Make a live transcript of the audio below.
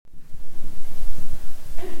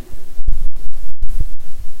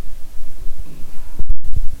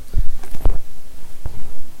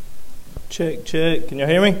Check, check. Can y'all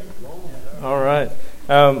hear me? All right.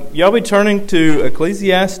 Y'all be turning to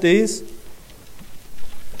Ecclesiastes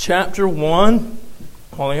chapter 1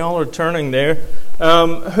 while y'all are turning there.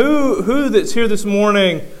 Who that's here this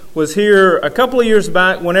morning was here a couple of years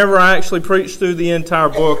back whenever I actually preached through the entire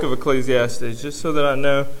book of Ecclesiastes, just so that I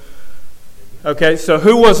know. Okay, so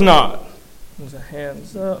who was not? There's a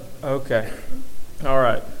hands up. Okay. All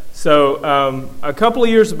right. So a couple of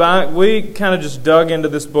years back, we kind of just dug into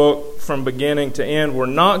this book from beginning to end. We're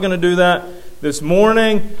not going to do that this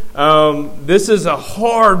morning. This is a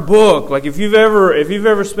hard book. Like if you've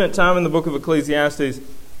ever spent time in the book of Ecclesiastes,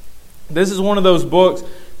 this is one of those books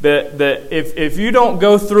that if you don't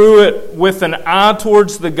go through it with an eye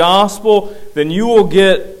towards the gospel, then you will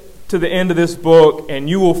get to the end of this book and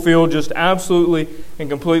you will feel just absolutely and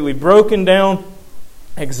completely broken down,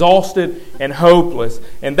 exhausted, and hopeless.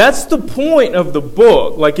 And that's the point of the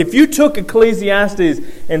book. Like if you took Ecclesiastes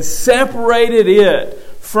and separated it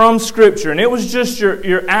from Scripture, and it was just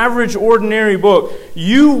your average, ordinary book,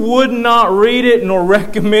 you would not read it nor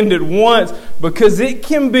recommend it once, because it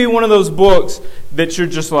can be one of those books that you're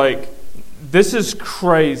just like, this is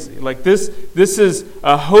crazy. Like this is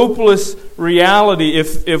a hopeless reality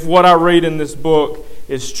if what I read in this book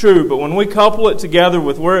is true. But when we couple it together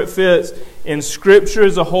with where it fits in Scripture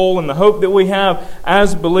as a whole and the hope that we have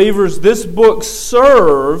as believers, this book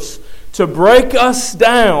serves to break us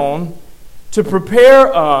down, to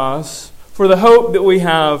prepare us for the hope that we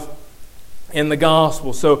have in the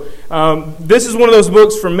gospel. So this is one of those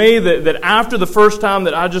books for me that after the first time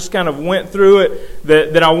that I just kind of went through it,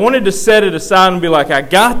 that I wanted to set it aside and be like, I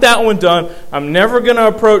got that one done. I'm never going to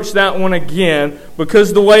approach that one again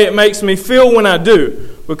because the way it makes me feel when I do.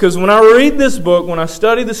 Because when I read this book, when I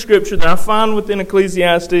study the Scripture that I find within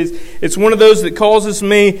Ecclesiastes, it's one of those that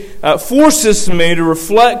forces me to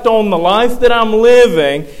reflect on the life that I'm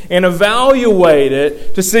living and evaluate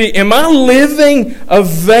it to see, am I living a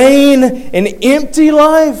vain and empty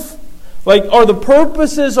life? Like, are the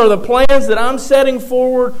purposes or the plans that I'm setting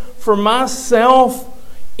forward for myself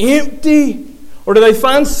empty? Or do they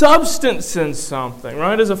find substance in something,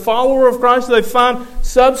 right? As a follower of Christ, do they find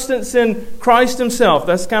substance in Christ Himself?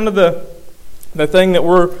 That's kind of the thing that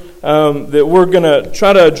we're going to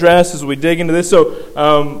try to address as we dig into this.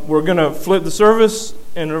 So we're going to flip the service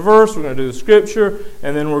in reverse. We're going to do the Scripture,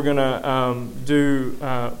 and then we're going to do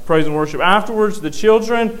praise and worship afterwards. The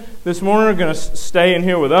children this morning are going to stay in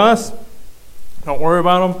here with us. Don't worry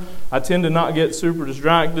about them. I tend to not get super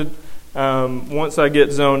distracted. Once I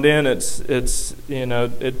get zoned in, it's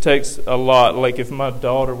it takes a lot. Like if my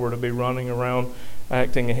daughter were to be running around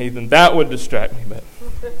acting a heathen, that would distract me. But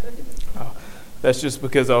that's just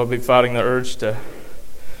because I would be fighting the urge to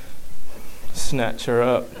snatch her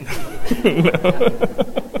up.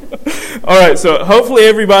 All right, so hopefully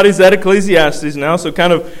everybody's at Ecclesiastes now. So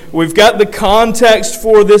kind of we've got the context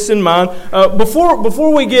for this in mind.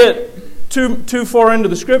 Before we get too far into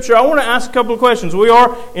the Scripture, I want to ask a couple of questions. We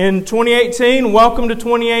are in 2018. Welcome to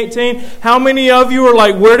 2018. How many of you are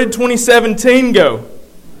like, where did 2017 go?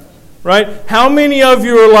 Right? How many of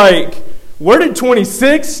you are like, where did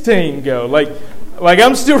 2016 go? Like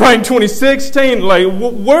I'm still writing 2016. Like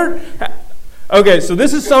where? Okay, so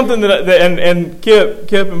this is something that and Kip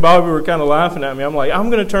and Bobby were kind of laughing at me. I'm like, I'm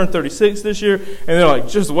going to turn 36 this year, and they're like,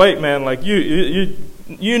 just wait, man. Like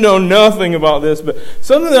you know nothing about this, but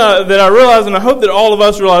something that I realize, and I hope that all of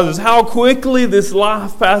us realize, is how quickly this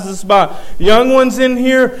life passes by. Young ones in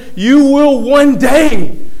here, you will one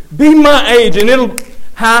day be my age, and it'll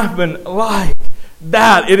happen like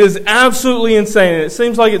that. It is absolutely insane. And it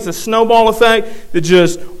seems like it's a snowball effect that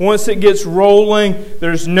just, once it gets rolling,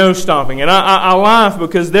 there's no stopping. And I laugh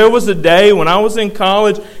because there was a day when I was in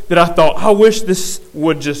college that I thought, I wish this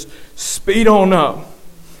would just speed on up.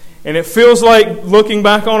 And it feels like, looking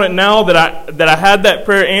back on it now, that I had that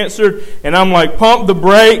prayer answered, and I'm like, pump the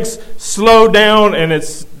brakes, slow down, and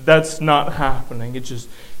that's not happening. It just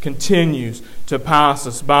continues to pass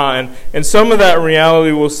us by. And some of that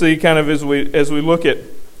reality we'll see kind of as we look at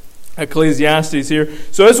Ecclesiastes here.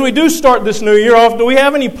 So as we do start this new year off, do we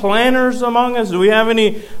have any planners among us? Do we have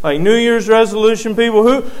any like New Year's resolution people?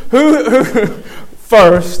 Who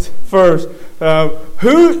first?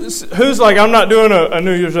 Who's like, I'm not doing a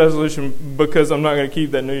New Year's resolution because I'm not going to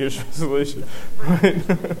keep that New Year's resolution, right?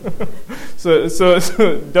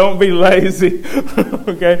 so don't be lazy,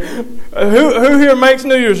 okay? Who here makes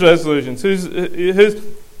New Year's resolutions? Who's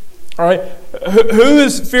all right? Who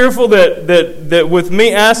is fearful that with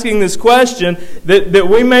me asking this question that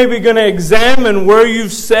we may be going to examine where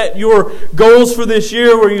you've set your goals for this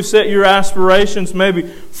year, where you set your aspirations maybe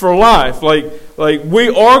for life, like Like we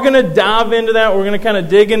are going to dive into that. We're going to kind of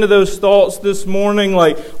dig into those thoughts this morning.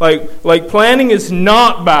 Like planning is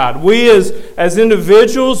not bad. We as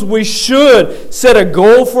individuals, we should set a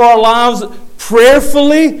goal for our lives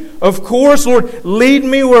prayerfully. Of course, Lord, lead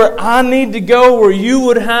me where I need to go, where you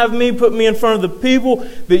would have me, put me in front of the people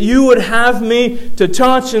that you would have me to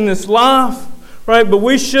touch in this life. Right? But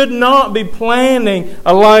we should not be planning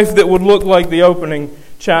a life that would look like the opening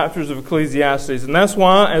chapters of Ecclesiastes. And that's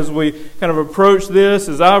why as we kind of approach this,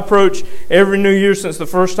 as I approach every new year since the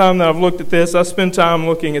first time that I've looked at this, I spend time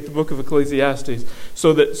looking at the book of Ecclesiastes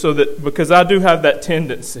so that because I do have that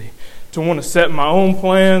tendency to want to set my own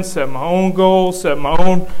plans, set my own goals, set my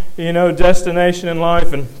own, destination in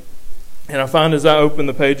life. And I find as I open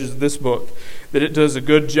the pages of this book that it does a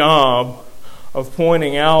good job of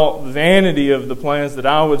pointing out the vanity of the plans that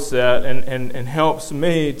I would set and helps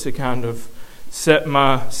me to kind of set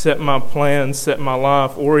my plans, set my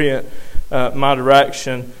life, orient my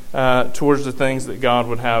direction towards the things that God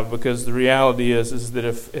would have. Because the reality is that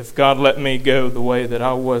if God let me go the way that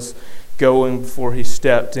I was going before He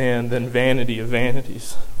stepped in, then vanity of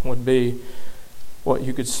vanities would be what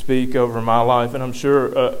you could speak over my life. And I'm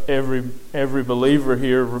sure every believer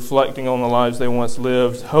here, reflecting on the lives they once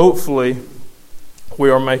lived, hopefully we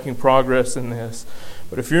are making progress in this.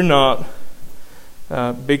 But if you're not,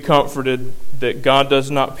 be comforted that God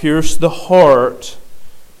does not pierce the heart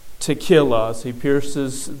to kill us. He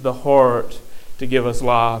pierces the heart to give us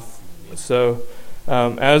life. So,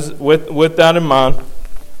 as with that in mind,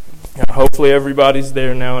 hopefully everybody's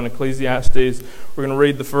there now in Ecclesiastes. We're going to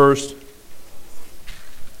read the first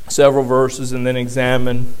several verses and then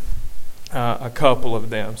examine a couple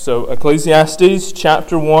of them. So, Ecclesiastes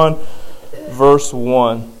chapter 1, verse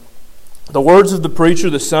 1. The words of the preacher,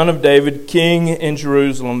 the son of David, king in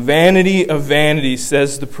Jerusalem. Vanity of vanities,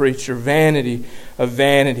 says the preacher. Vanity of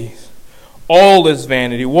vanities. All is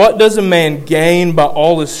vanity. What does a man gain by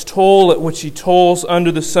all his toil at which he toils under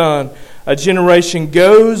the sun? A generation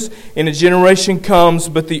goes and a generation comes,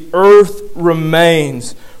 but the earth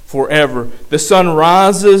remains forever. The sun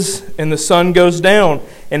rises and the sun goes down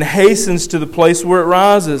and hastens to the place where it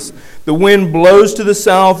rises. The wind blows to the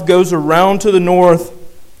south, goes around to the north.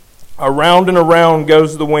 Around and around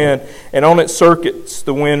goes the wind, and on its circuits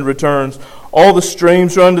the wind returns. All the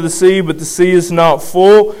streams run to the sea, but the sea is not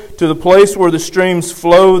full. To the place where the streams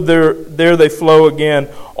flow, there they flow again.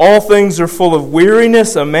 All things are full of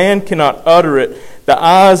weariness. A man cannot utter it. The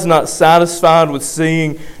eye is not satisfied with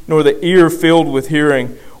seeing, nor the ear filled with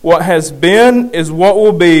hearing. What has been is what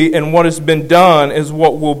will be, and what has been done is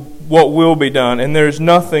what will be done. And there is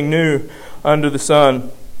nothing new under the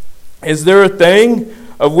sun. Is there a thing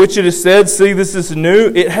of which it is said, see, this is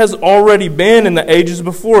new? It has already been in the ages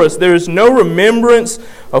before us. There is no remembrance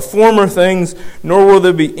of former things, nor will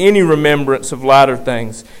there be any remembrance of latter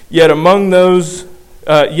things. Yet to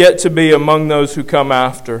be among those who come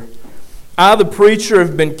after. I, the preacher,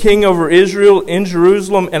 have been king over Israel in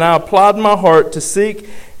Jerusalem, and I applied my heart to seek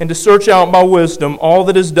and to search out by wisdom all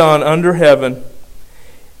that is done under heaven.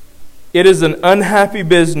 It is an unhappy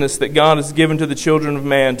business that God has given to the children of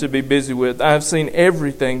man to be busy with. I have seen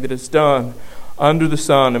everything that is done under the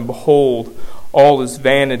sun, and behold, all is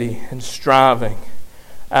vanity and striving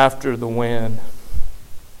after the wind.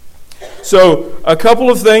 So, a couple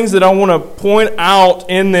of things that I want to point out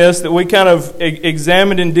in this that we kind of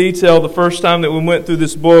examined in detail the first time that we went through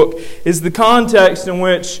this book is the context in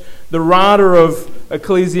which the writer of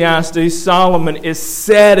Ecclesiastes, Solomon, is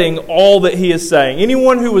setting all that he is saying.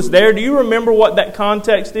 Anyone who was there, do you remember what that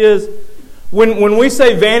context is? When we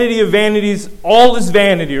say vanity of vanities, all is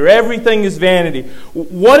vanity or everything is vanity.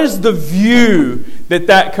 What is the view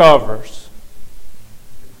that covers?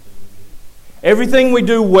 Everything we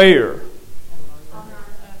do where? On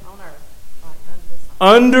earth.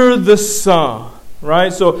 Under the sun.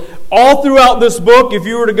 Right? So all throughout this book, if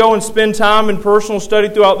you were to go and spend time in personal study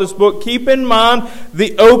throughout this book, keep in mind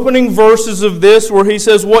the opening verses of this where he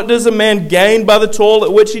says, what does a man gain by the toil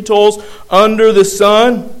at which he toils under the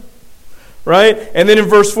sun? Right? And then in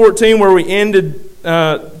verse 14 where we ended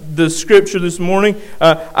the scripture this morning,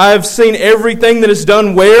 I have seen everything that is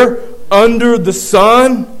done where? Under the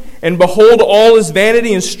sun. And behold, all is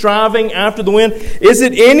vanity and striving after the wind. Is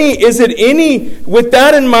it any, with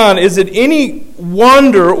that in mind, is it any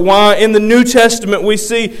wonder why in the New Testament we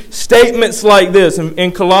see statements like this?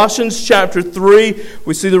 In Colossians chapter 3,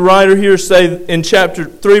 we see the writer here say in chapter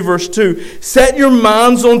 3, verse 2, set your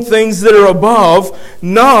minds on things that are above,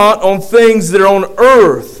 not on things that are on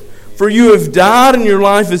earth. For you have died and your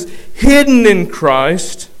life is hidden in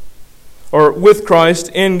Christ. or with Christ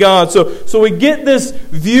in God. So we get this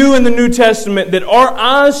view in the New Testament that our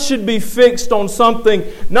eyes should be fixed on something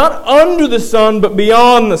not under the sun, but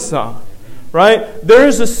beyond the sun. Right? There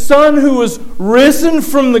is a Son who was risen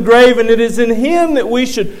from the grave, and it is in Him that we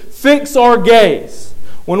should fix our gaze.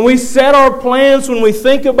 When we set our plans, when we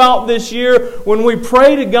think about this year, when we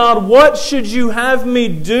pray to God, what should you have me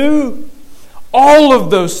do? All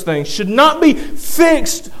of those things should not be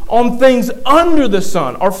fixed on things under the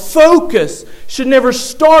sun. Our focus should never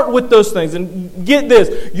start with those things. And get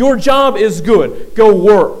this, your job is good. Go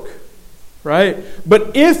work. Right?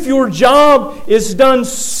 But if your job is done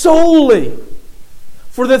solely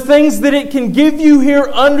for the things that it can give you here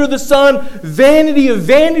under the sun, vanity of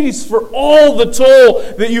vanities for all the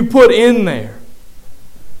toil that you put in there.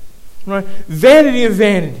 Right? Vanity of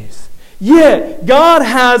vanities. Yet, God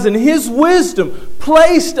has in His wisdom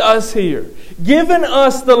placed us here, given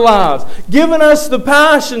us the lives, given us the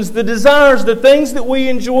passions, the desires, the things that we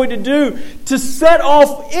enjoy to do, to set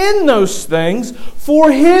off in those things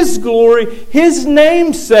for His glory, His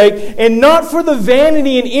name's sake, and not for the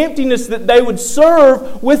vanity and emptiness that they would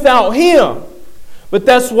serve without Him. But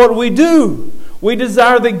that's what we do. We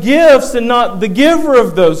desire the gifts and not the giver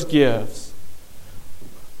of those gifts.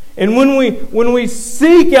 And when we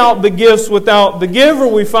seek out the gifts without the giver,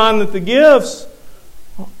 we find that the gifts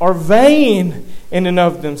are vain in and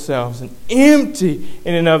of themselves and empty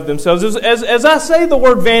in and of themselves. As I say the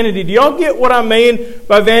word vanity, do y'all get what I mean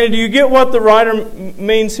by vanity? Do you get what the writer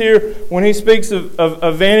means here when he speaks of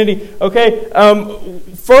vanity? Okay,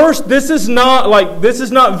 first, this is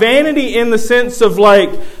not vanity in the sense of like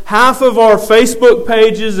half of our Facebook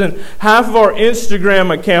pages and half of our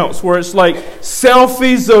Instagram accounts where it's like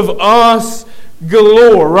selfies of us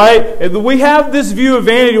galore, right? We have this view of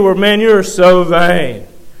vanity where, man, you're so vain.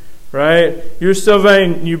 Right? You're so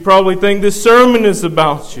vain, you probably think this sermon is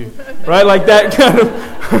about you. Right? Like that kind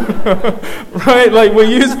of... right? Like we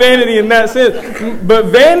use vanity in that sense. But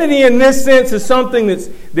vanity in this sense is something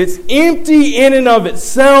that's empty in and of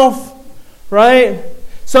itself. Right?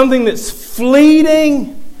 Something that's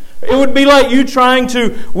fleeting. It would be like you trying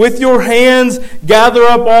to, with your hands, gather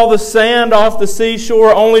up all the sand off the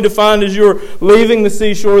seashore, only to find as you're leaving the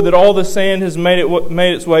seashore that all the sand has made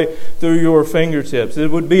its way through your fingertips.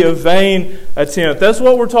 It would be a vain attempt. That's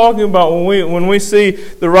what we're talking about when we see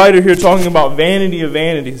the writer here talking about vanity of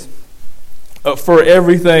vanities. For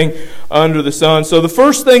everything under the sun. So the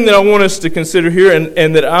first thing that I want us to consider here,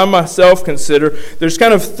 and that I myself consider, there's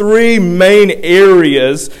kind of three main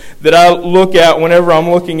areas that I look at whenever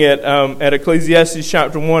I'm looking at Ecclesiastes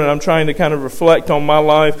chapter 1, and I'm trying to kind of reflect on my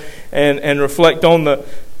life and reflect on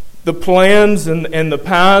the plans and the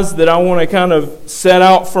paths that I want to kind of set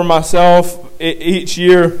out for myself each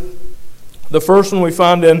year. The first one we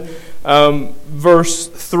find in verse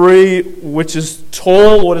 3, which is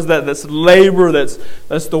toil. What is that? That's labor.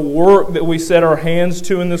 That's the work that we set our hands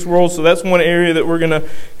to in this world. So that's one area that we're going to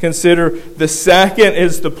consider. The second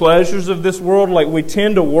is the pleasures of this world. Like we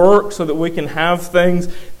tend to work so that we can have things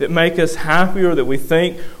that make us happy or that we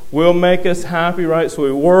think will make us happy, right? So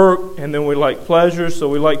we work and then we like pleasures. So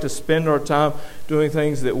we like to spend our time doing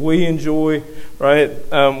things that we enjoy, right?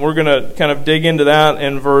 We're going to kind of dig into that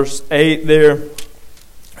in verse 8 there.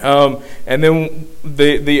 And then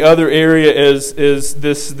the other area is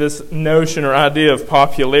this notion or idea of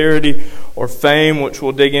popularity or fame, which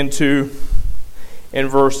we'll dig into in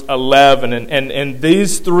verse 11. And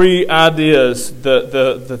these three ideas,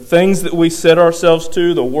 the things that we set ourselves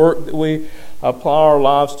to, the work that we apply our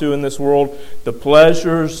lives to in this world, the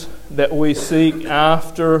pleasures that we seek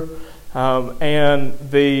after, and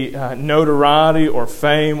the notoriety or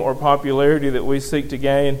fame or popularity that we seek to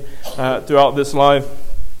gain throughout this life.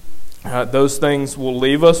 Those things will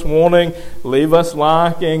leave us wanting, leave us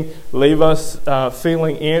lacking, leave us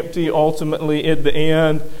feeling empty ultimately at the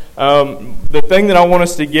end. The thing that I want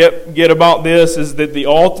us to get about this is that the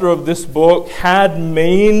author of this book had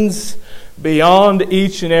means beyond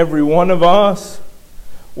each and every one of us.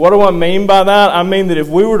 What do I mean by that? I mean that if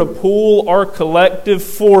we were to pool our collective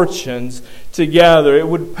fortunes together, it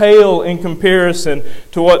would pale in comparison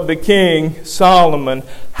to what the King Solomon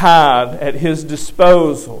had at his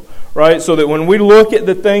disposal. Right? So that when we look at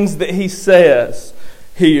the things that he says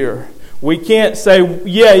here, we can't say,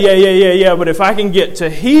 yeah, but if I can get to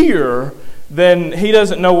here, then he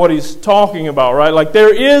doesn't know what he's talking about, right? Like,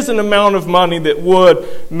 there is an amount of money that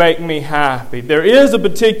would make me happy. There is a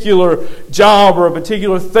particular job or a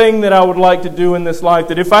particular thing that I would like to do in this life,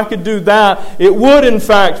 that if I could do that, it would in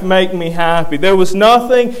fact make me happy. There was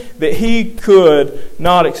nothing that he could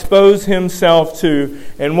not expose himself to.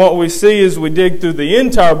 And what we see as we dig through the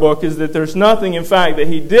entire book is that there's nothing, in fact, that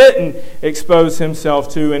he didn't expose himself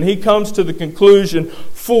to. And he comes to the conclusion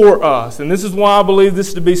for us. And this is why I believe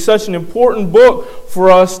this to be such an important book for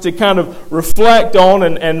us to kind of reflect on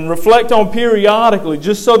and reflect on periodically,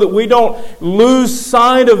 just so that we don't lose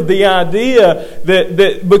sight of the idea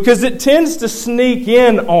that because it tends to sneak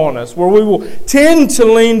in on us, where we will tend to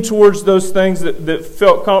lean towards those things that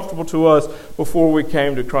felt comfortable to us before we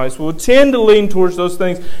came to Christ. We'll tend to lean towards those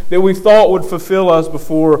things that we thought would fulfill us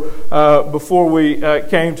before we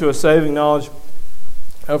came to a saving knowledge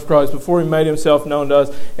of Christ, before He made Himself known to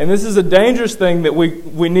us. And this is a dangerous thing that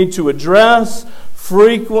we need to address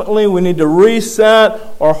frequently. We need to reset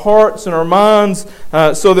our hearts and our minds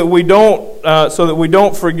so that we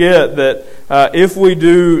don't forget that if we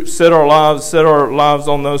do set our lives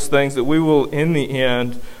on those things, that we will in the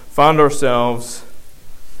end find ourselves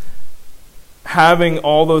having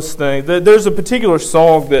all those things. There's a particular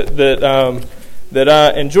song that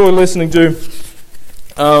I enjoy listening to.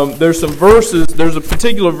 There's some verses. There's a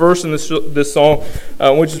particular verse in this song,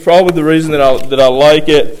 which is probably the reason that I like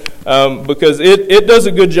it, because it does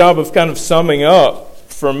a good job of kind of summing up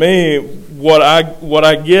for me what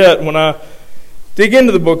I get when I dig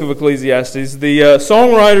into the book of Ecclesiastes. The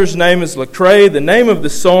songwriter's name is Lecrae. The name of the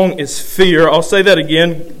song is Fear. I'll say that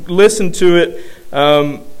again. Listen to it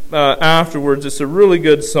afterwards. It's a really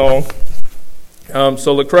good song.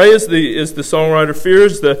 So Lecrae is the songwriter. Fear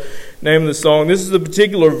is the name of the song. This is the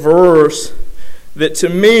particular verse that to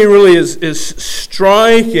me really is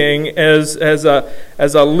striking as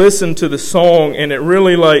I listen to the song, and it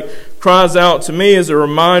really cries out to me as a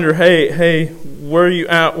reminder. Hey, where are you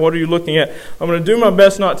at? What are you looking at? I'm going to do my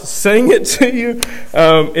best not to sing it to you.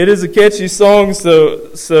 It is a catchy song,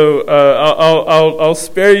 so I'll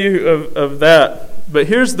spare you of that. But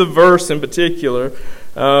here's the verse in particular.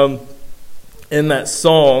 In that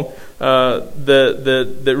song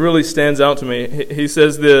that really stands out to me. He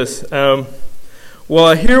says this, will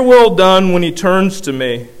I hear well done when he turns to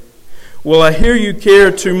me? Will I hear you care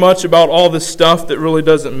too much about all this stuff that really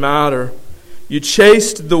doesn't matter? You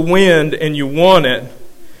chased the wind and you won it.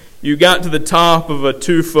 You got to the top of a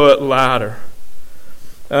 2-foot ladder.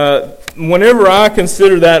 Whenever I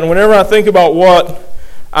consider that, and whenever I think about what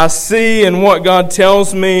I see and what God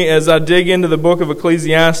tells me as I dig into the book of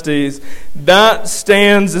Ecclesiastes, that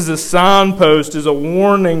stands as a signpost, as a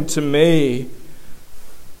warning to me.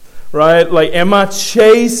 Right? Like, am I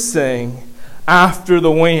chasing after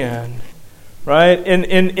the wind? Right?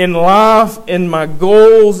 In life, in my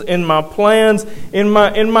goals, in my plans, in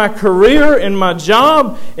my career, in my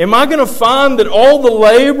job, am I going to find that all the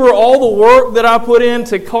labor, all the work that I put in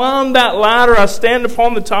to climb that ladder, I stand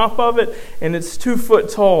upon the top of it and it's 2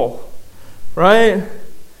 foot tall? Right?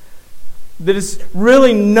 That is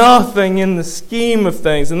really nothing in the scheme of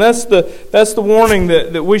things. And that's the warning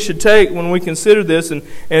that we should take when we consider this. And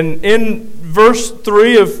in verse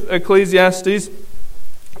 3 of Ecclesiastes,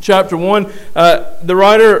 Chapter 1, the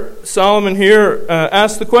writer Solomon here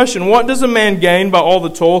asks the question, what does a man gain by all the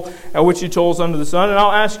toil at which he toils under the sun? And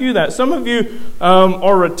I'll ask you that. Some of you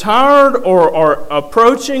are retired or are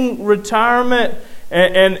approaching retirement,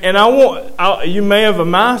 and you may have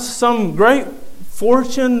amassed some great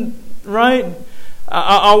fortune, right?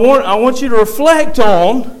 I want you to reflect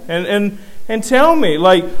on and tell me,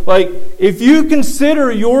 like if you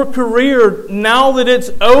consider your career now that it's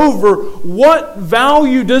over, what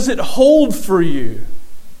value does it hold for you?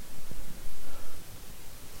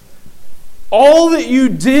 All that you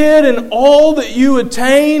did and all that you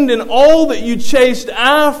attained and all that you chased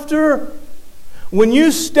after, when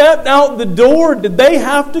you stepped out the door, did they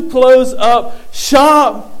have to close up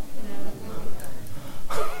shop?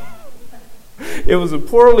 It was a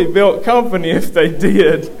poorly built company if they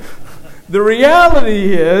did. The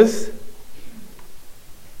reality is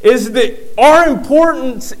that our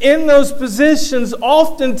importance in those positions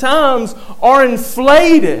oftentimes are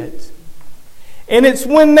inflated. And it's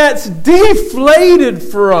when that's deflated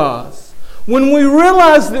for us, when we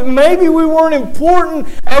realize that maybe we weren't important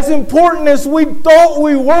as we thought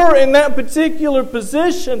we were in that particular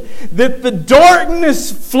position, that the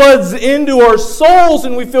darkness floods into our souls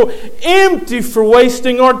and we feel empty for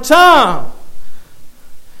wasting our time.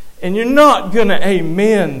 And you're not going to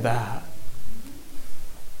amen that.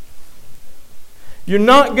 You're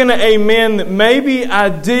not going to amen that maybe I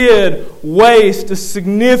did waste a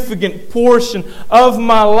significant portion of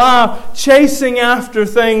my life chasing after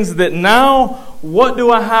things that now, what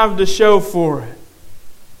do I have to show for it?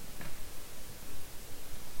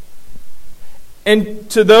 And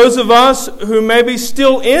to those of us who may be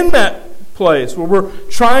still in that place where we're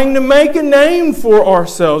trying to make a name for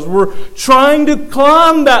ourselves, we're trying to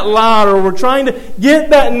climb that ladder, we're trying to get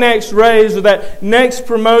that next raise or that next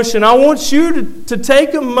promotion, I want you to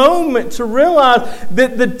take a moment to realize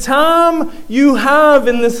that the time you have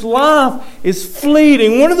in this life is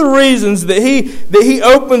fleeting. One of the reasons that he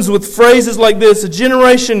opens with phrases like this, a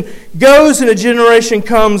generation goes and a generation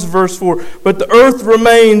comes, verse 4, but the earth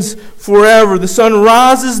remains forever. The sun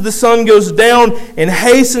rises, the sun goes down, and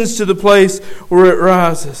hastens to the place where it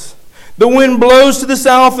rises. The wind blows to the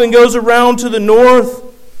south and goes around to the north,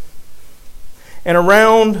 and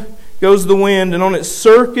around goes the wind, and on its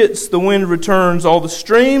circuits the wind returns. All the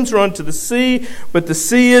streams run to the sea, but the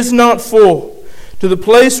sea is not full. To the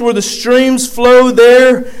place where the streams flow,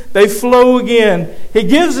 there they flow again. He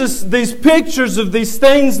gives us these pictures of these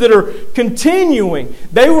things that are continuing.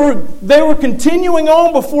 They were continuing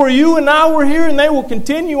on before you and I were here, and they will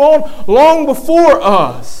continue on long before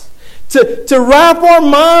us. To wrap our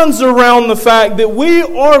minds around the fact that we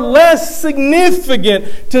are less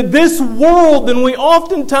significant to this world than we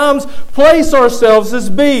oftentimes place ourselves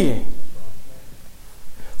as being.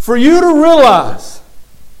 For you to realize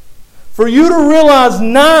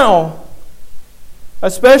now,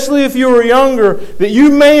 especially if you are younger, that you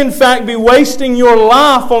may in fact be wasting your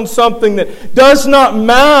life on something that does not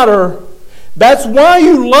matter. That's why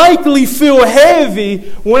you likely feel heavy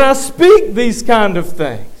when I speak these kind of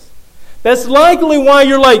things. That's likely why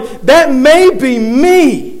you're like, that may be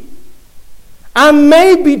me. I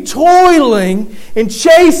may be toiling and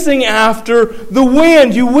chasing after the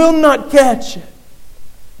wind. You will not catch it.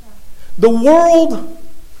 The world,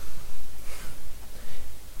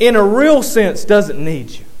 in a real sense, doesn't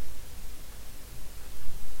need you.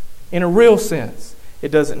 In a real sense, it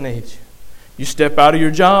doesn't need you. You step out of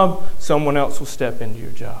your job, someone else will step into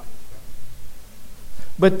your job.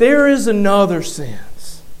 But there is another sense,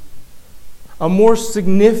 a more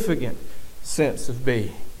significant sense of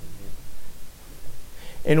being,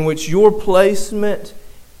 in which your placement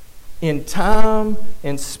in time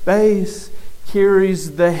and space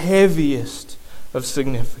carries the heaviest of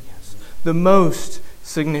significance, the most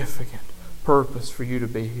significant purpose for you to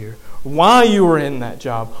be here. Why you are in that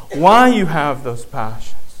job, why you have those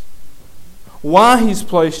passions, why He's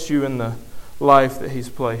placed you in the life that He's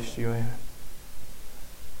placed you in.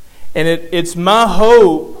 And it's my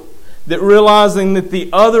hope that realizing that the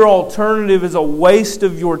other alternative is a waste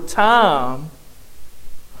of your time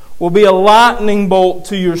will be a lightning bolt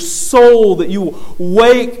to your soul, that you will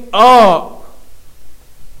wake up.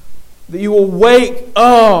 That you will wake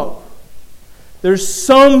up. There's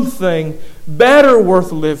something better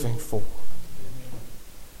worth living for.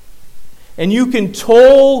 And you can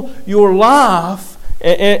toll your life.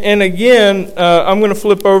 And again, I'm going to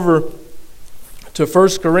flip over to 1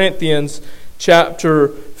 Corinthians chapter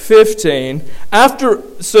 15.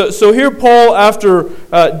 So here Paul, after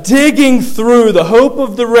digging through the hope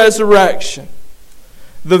of the resurrection,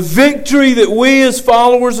 the victory that we as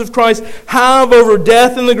followers of Christ have over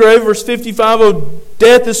death and the grave, verse 55, O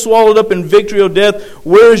death is swallowed up in victory, O death,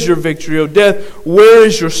 where is your victory? O death, where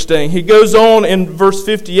is your sting? He goes on in verse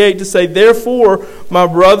 58 to say, therefore, my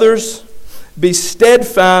brothers, be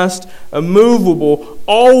steadfast, immovable,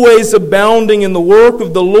 always abounding in the work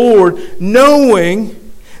of the Lord,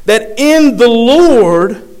 knowing that in the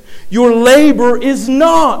Lord your labor is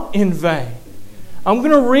not in vain. I'm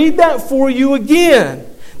going to read that for you again.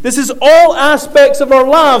 This is all aspects of our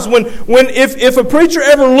lives. If a preacher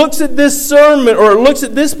ever looks at this sermon or looks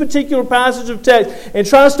at this particular passage of text and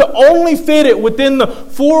tries to only fit it within the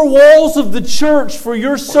four walls of the church for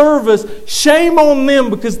your service, shame on them,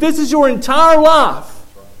 because this is your entire life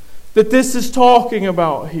that this is talking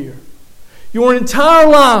about here. Your entire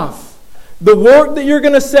life. The work that you're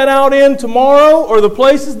going to set out in tomorrow, or the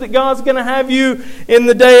places that God's going to have you in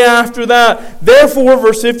the day after that. Therefore,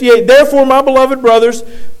 verse 58, therefore, my beloved brothers,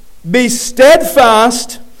 be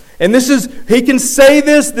steadfast. And he can say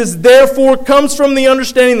this therefore comes from the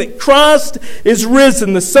understanding that Christ is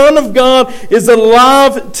risen. The Son of God is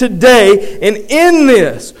alive today. And in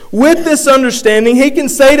this, with this understanding, he can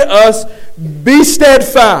say to us, be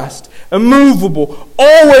steadfast, immovable,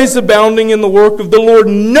 always abounding in the work of the Lord,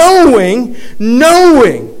 knowing,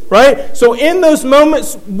 right? So in those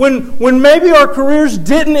moments when maybe our careers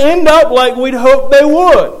didn't end up like we'd hoped they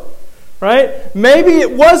would, right? Maybe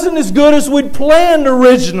it wasn't as good as we'd planned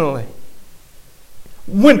originally.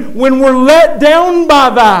 When we're let down by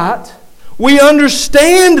that, we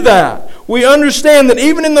understand that. We understand that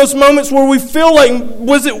even in those moments where we feel like,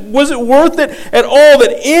 was it worth it at all?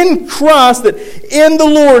 That in Christ, that in the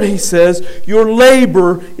Lord, He says, your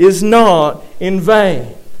labor is not in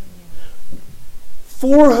vain.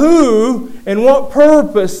 For who and what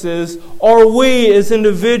purposes are we as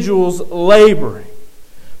individuals laboring?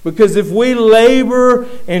 Because if we labor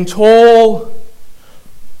and toil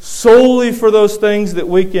solely for those things that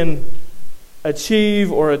we can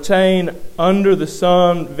achieve or attain under the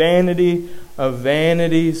sun, vanity of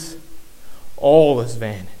vanities, all is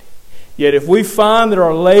vanity. Yet if we find that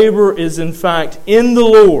our labor is in fact in the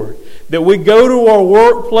Lord, that we go to our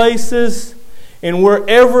workplaces and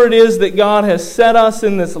wherever it is that God has set us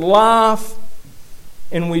in this life,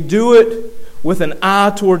 and we do it with an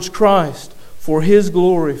eye towards Christ, for His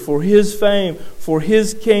glory, for His fame, for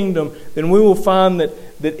His kingdom, then we will find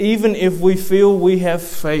that even if we feel we have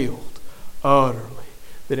failed utterly,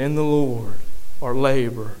 that in the Lord our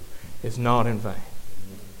labor is not in vain.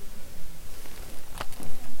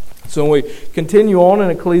 So we continue on in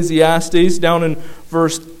Ecclesiastes, down in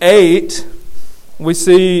verse 8, we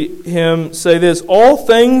see him say this: all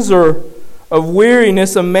things are of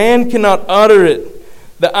weariness, a man cannot utter it.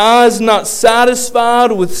 The eye is not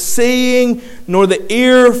satisfied with seeing, nor the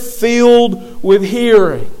ear filled with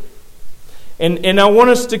hearing. And I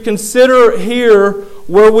want us to consider here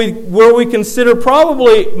where we consider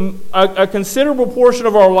probably a considerable portion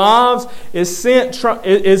of our lives is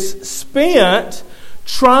spent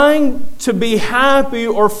trying to be happy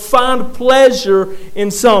or find pleasure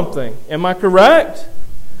in something. Am I correct?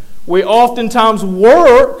 We oftentimes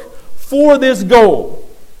work for this goal.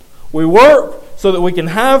 We work so that we can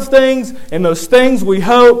have things, and those things we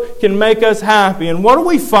hope can make us happy. And what do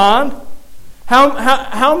we find?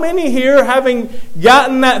 How many here, having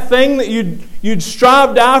gotten that thing that you'd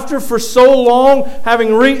strived after for so long,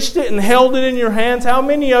 having reached it and held it in your hands, how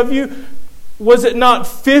many of you, was it not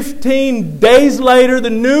 15 days later, the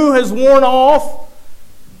new has worn off?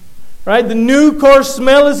 Right? The new car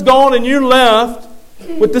smell is gone and you're left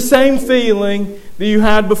with the same feeling that you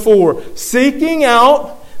had before. Seeking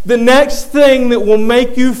out the next thing that will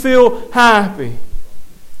make you feel happy.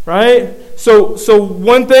 Right? So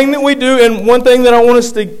one thing that we do, and one thing that I want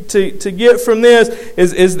us to get from this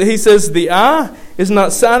is that he says the eye is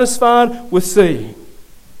not satisfied with seeing.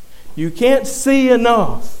 You can't see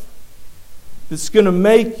enough that's going to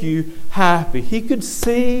make you happy. He could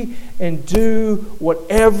see and do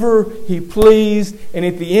whatever he pleased, and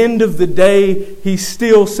at the end of the day, he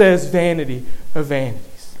still says vanity of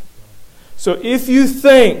vanities. So if you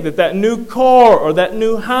think that new car or that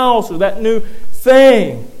new house or that new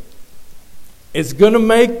thing is going to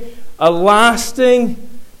make a lasting,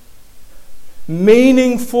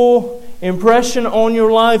 meaningful impression on your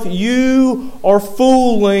life, you are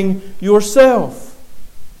fooling yourself.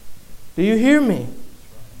 Do you hear me?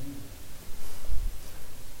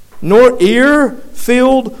 Nor ear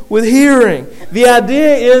filled with hearing. The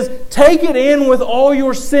idea is take it in with all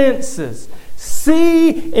your senses.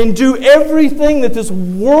 See and do everything that this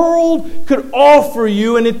world could offer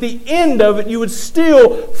you, and at the end of it you would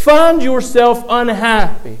still find yourself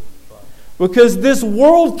unhappy. Because this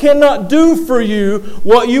world cannot do for you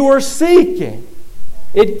what you are seeking.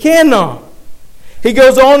 It cannot. He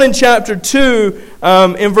goes on in chapter 2,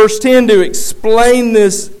 in verse 10, to explain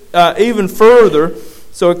this even further.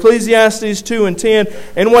 So Ecclesiastes 2 and 10,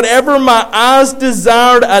 and whatever my eyes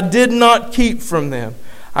desired, I did not keep from them.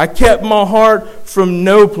 I kept my heart from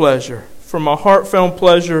no pleasure, for my heart found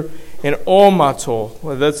pleasure in all my toil.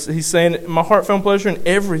 He's saying, my heart found pleasure in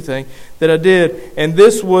everything that I did, and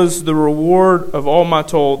this was the reward of all my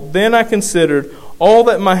toil. Then I considered all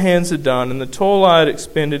that my hands had done, and the toil I had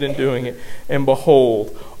expended in doing it, and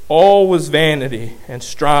behold, all was vanity and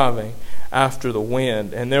striving after the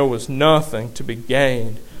wind, and there was nothing to be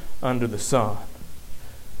gained under the sun.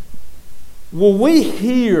 Will we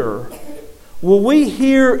hear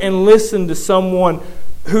and listen to someone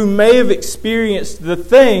who may have experienced the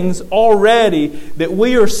things already that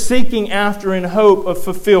we are seeking after in hope of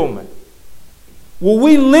fulfillment? Will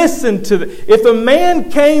we listen to if a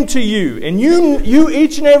man came to you, and you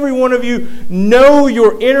each and every one of you know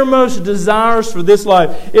your innermost desires for this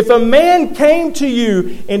life. If a man came to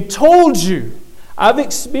you and told you, I've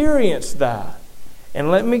experienced that,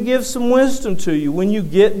 and let me give some wisdom to you, when you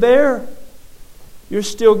get there, you're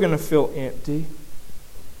still going to feel empty.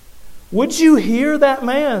 Would you hear that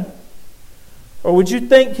man? Or would you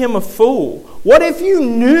think him a fool? What if you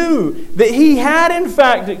knew that he had in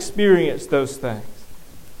fact experienced those things?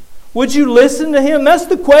 Would you listen to Him? That's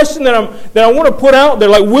the question that I want to put out there.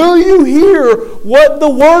 Like, will you hear what the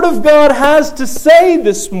Word of God has to say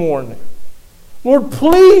this morning? Lord,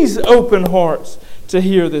 please open hearts to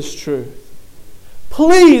hear this truth.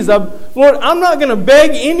 Please, Lord, I'm not going to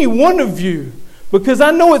beg any one of you, because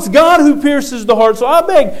I know it's God who pierces the heart. So I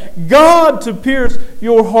beg God to pierce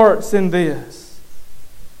your hearts in this.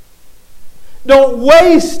 Don't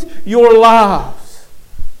waste your lives.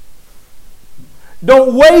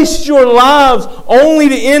 Don't waste your lives only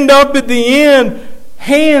to end up at the end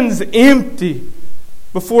hands empty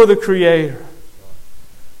before the Creator.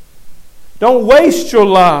 Don't waste your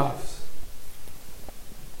lives.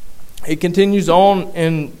 He continues on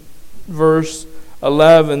in verse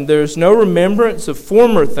 11. There's no remembrance of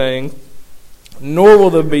former things, nor will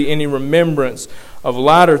there be any remembrance of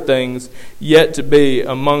latter things yet to be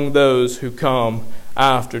among those who come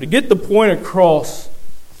after. To get the point across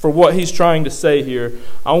for what he's trying to say here,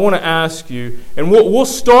 I want to ask you, and we'll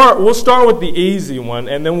start with the easy one,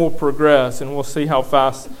 and then we'll progress, and we'll see how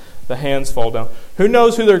fast the hands fall down. Who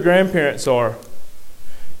knows who their grandparents are?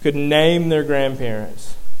 Could name their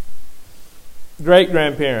grandparents.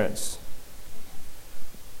 Great-grandparents.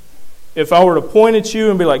 If I were to point at you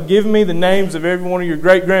and be like, give me the names of every one of your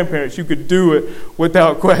great-grandparents, you could do it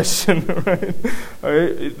without question.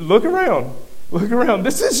 Right? Look around. Look around.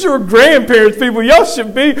 This is your grandparents, people. Y'all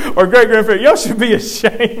should be, or great-grandparents, y'all should be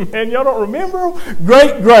ashamed, man. Y'all don't remember them?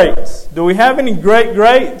 Great-greats. Do we have any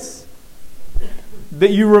great-greats that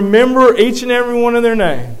you remember each and every one of their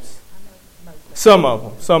names? Some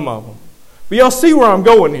of them. But y'all see where I'm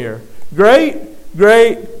going here. Great,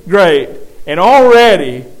 and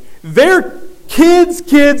already their kids'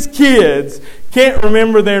 can't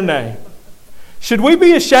remember their name. Should we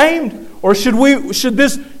be ashamed, or should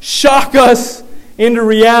this shock us into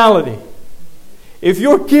reality? If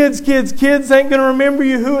your kids' ain't going to remember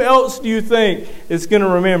you, who else do you think is going to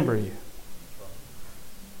remember you?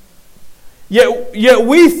 Yet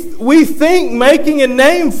we think making a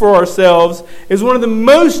name for ourselves is one of the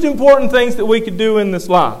most important things that we could do in this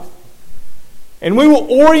life. And we will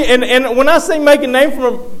and when I say make a name for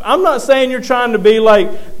them, I'm not saying you're trying to be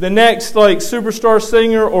like the next like superstar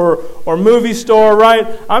singer or movie star, right?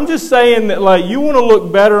 I'm just saying that like you want to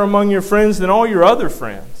look better among your friends than all your other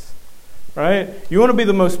friends, right? You want to be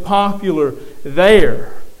the most popular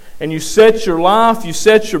there. And you set your life, you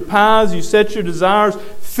set your paths, you set your desires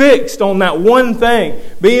fixed on that one thing,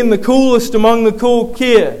 being the coolest among the cool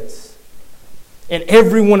kids. And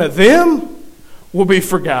every one of them will be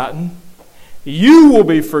forgotten. You will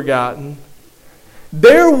be forgotten.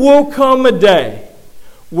 There will come a day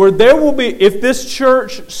where there will be, if this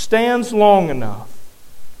church stands long enough,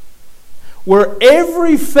 where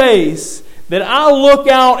every face that I look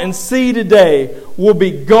out and see today will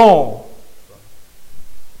be gone.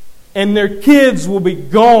 And their kids will be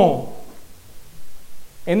gone.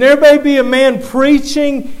 And there may be a man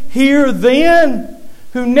preaching here then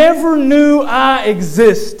who never knew I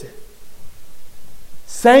existed.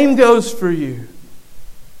 Same goes for you.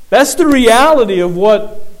 That's the reality of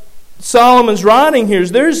what Solomon's writing here.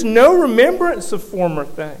 Is there's no remembrance of former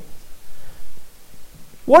things.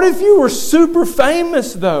 What if you were super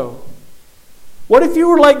famous though? What if you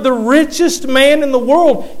were like the richest man in the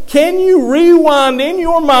world? Can you rewind in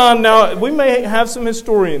your mind? Now, we may have some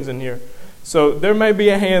historians in here, so there may be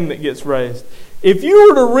a hand that gets raised. If you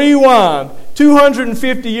were to rewind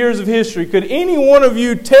 250 years of history, could any one of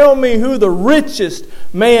you tell me who the richest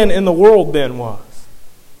man in the world then was?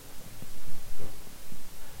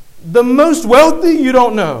 The most wealthy? You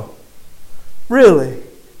don't know. Really?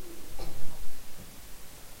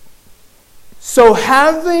 So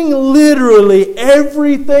having literally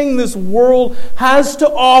everything this world has to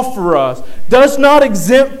offer us does not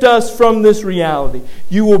exempt us from this reality.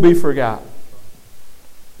 You will be forgotten.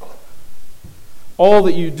 All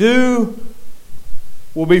that you do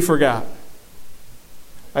will be forgotten.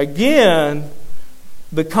 Again,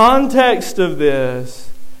 the context of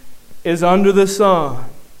this is under the sun.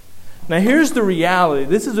 Now here's the reality.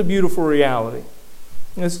 This is a beautiful reality.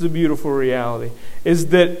 This is a beautiful reality. Is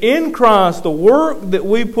that in Christ, the work that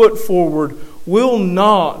we put forward will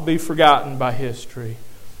not be forgotten by history.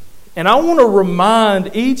 And I want to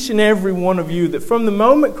remind each and every one of you that from the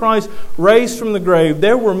moment Christ raised from the grave,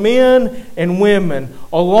 there were men and women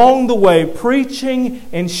along the way preaching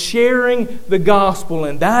and sharing the gospel,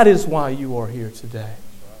 and that is why you are here today.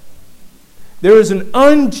 There is an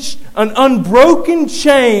unbroken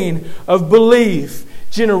chain of belief,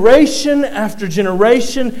 generation after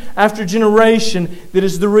generation after generation, that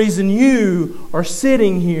is the reason you are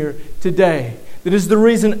sitting here today. that is the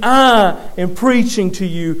reason I am preaching to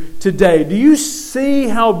you today. Do you see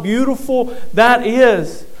how beautiful that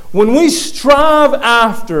is? When we strive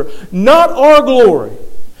after not our glory,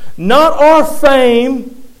 not our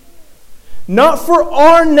fame, not for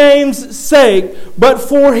our name's sake, but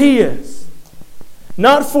for His.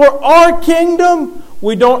 Not for our kingdom.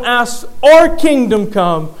 We don't ask our kingdom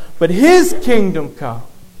come, but His kingdom come.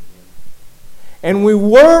 And we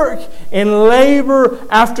work and labor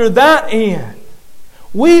after that end.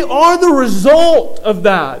 We are the result of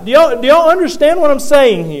that. Do y'all understand what I'm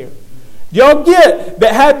saying here? Do y'all get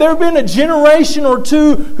that had there been a generation or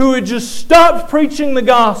two who had just stopped preaching the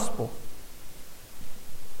gospel,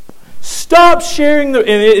 stop sharing and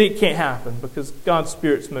it can't happen because God's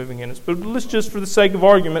Spirit's moving in us. But let's just, for the sake of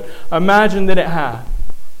argument, imagine that it had.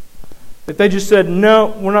 That they just said, no,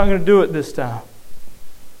 we're not going to do it this time.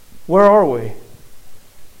 Where are we?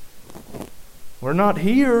 We're not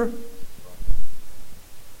here.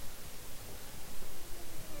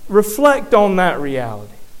 Reflect on that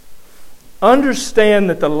reality. Understand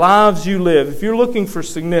that the lives you live, if you're looking for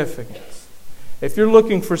significance,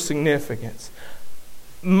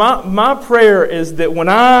 my prayer is that when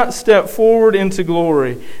I step forward into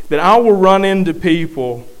glory, that I will run into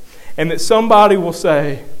people and that somebody will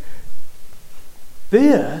say,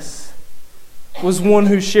 this was one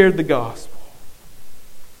who shared the gospel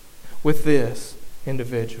with this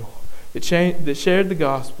individual. That shared the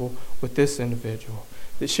gospel with this individual.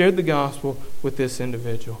 That shared the gospel with this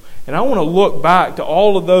individual. And I want to look back to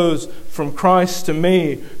all of those from Christ to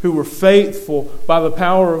me who were faithful by the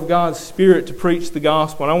power of God's Spirit to preach the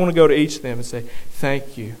gospel. And I want to go to each of them and say,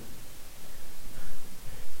 thank you.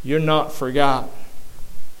 You're not forgotten.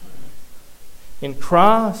 In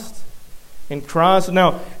Christ,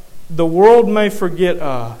 now, the world may forget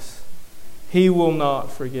us. He will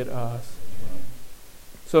not forget us.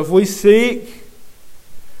 So if we seek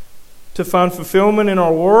to find fulfillment in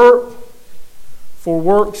our work, for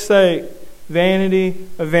work's sake, vanity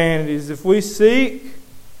of vanities. If we seek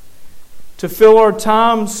to fill our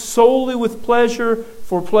time solely with pleasure,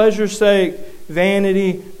 for pleasure's sake,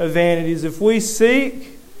 vanity of vanities. If we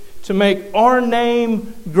seek to make our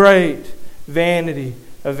name great, vanity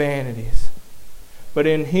of vanities. But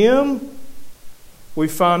in Him, we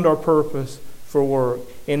find our purpose for work.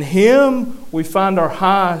 In Him, we find our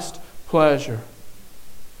highest pleasure.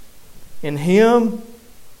 In Him,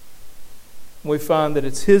 we find that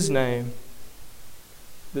it's His name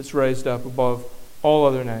that's raised up above all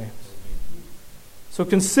other names. So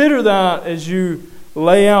consider that as you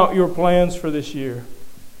lay out your plans for this year.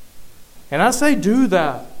 And I say do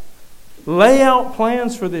that. Lay out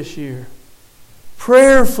plans for this year.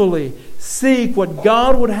 Prayerfully seek what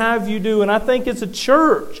God would have you do. And I think as a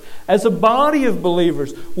church, as a body of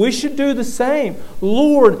believers, we should do the same.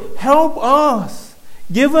 Lord, help us.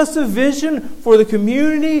 Give us a vision for the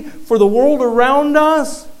community, for the world around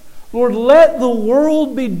us. Lord, let the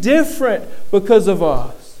world be different because of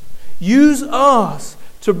us. Use us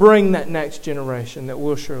to bring that next generation that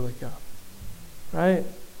will surely come. Right?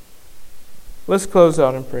 Let's close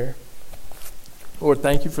out in prayer. Lord,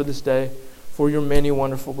 thank you for this day, for your many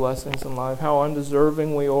wonderful blessings in life. How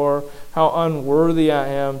undeserving we are, how unworthy I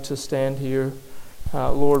am to stand here,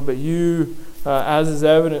 Lord. But you, as is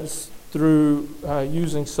evidenced through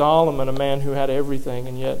using Solomon, a man who had everything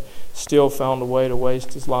and yet still found a way to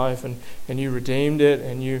waste his life, and you redeemed it,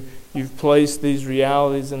 and you've placed these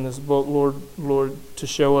realities in this book, Lord, to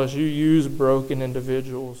show us you use broken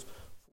individuals